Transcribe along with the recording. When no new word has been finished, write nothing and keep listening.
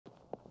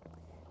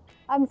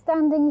I'm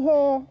standing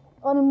here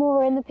on a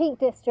moor in the Peak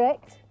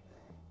District,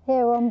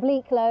 here on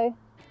Bleaklow.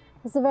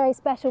 It's a very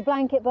special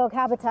blanket bog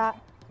habitat.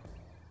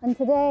 And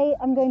today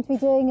I'm going to be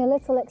doing a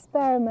little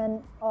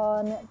experiment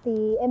on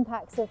the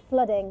impacts of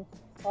flooding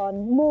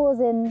on moors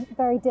in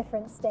very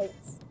different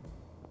states.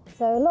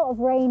 So a lot of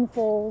rain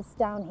falls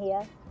down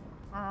here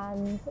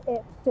and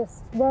it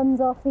just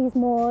runs off these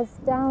moors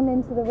down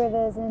into the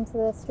rivers and into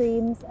the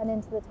streams and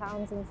into the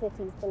towns and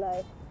cities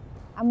below.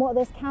 And what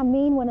this can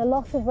mean when a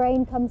lot of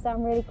rain comes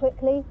down really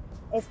quickly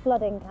is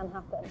flooding can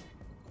happen.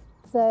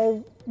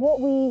 So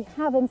what we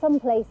have in some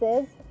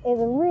places is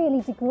a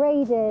really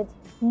degraded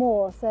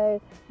moor.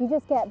 So you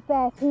just get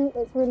bare peat,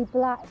 it's really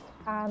black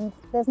and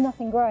there's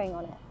nothing growing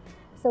on it.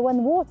 So when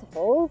the water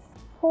falls,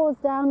 pours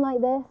down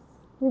like this,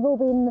 we've all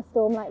been in the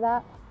storm like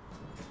that,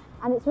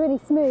 and it's really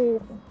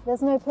smooth.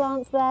 There's no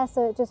plants there,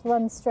 so it just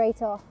runs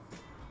straight off.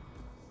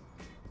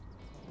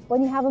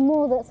 When you have a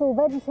moor that's all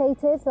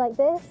vegetated like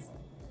this,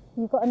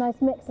 you've got a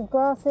nice mix of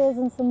grasses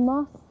and some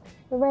moss.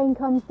 The rain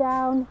comes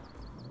down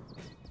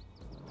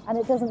and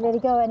it doesn't really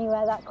go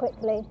anywhere that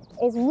quickly.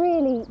 It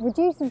really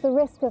reduces the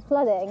risk of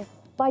flooding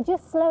by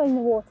just slowing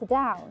the water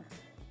down.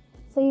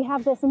 So you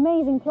have this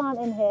amazing plant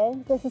in here.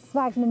 This is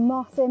sphagnum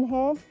moss in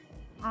here,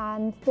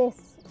 and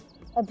this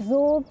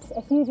absorbs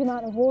a huge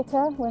amount of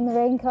water when the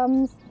rain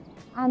comes,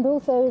 and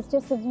also is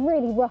just a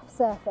really rough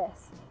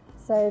surface.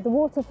 So the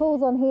water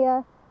falls on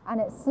here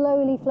and it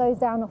slowly flows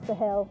down off the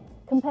hill,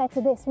 compared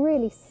to this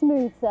really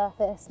smooth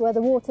surface where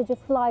the water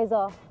just flies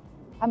off.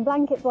 And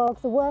blanket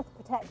bogs are worth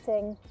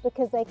protecting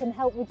because they can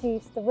help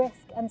reduce the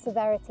risk and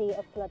severity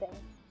of flooding.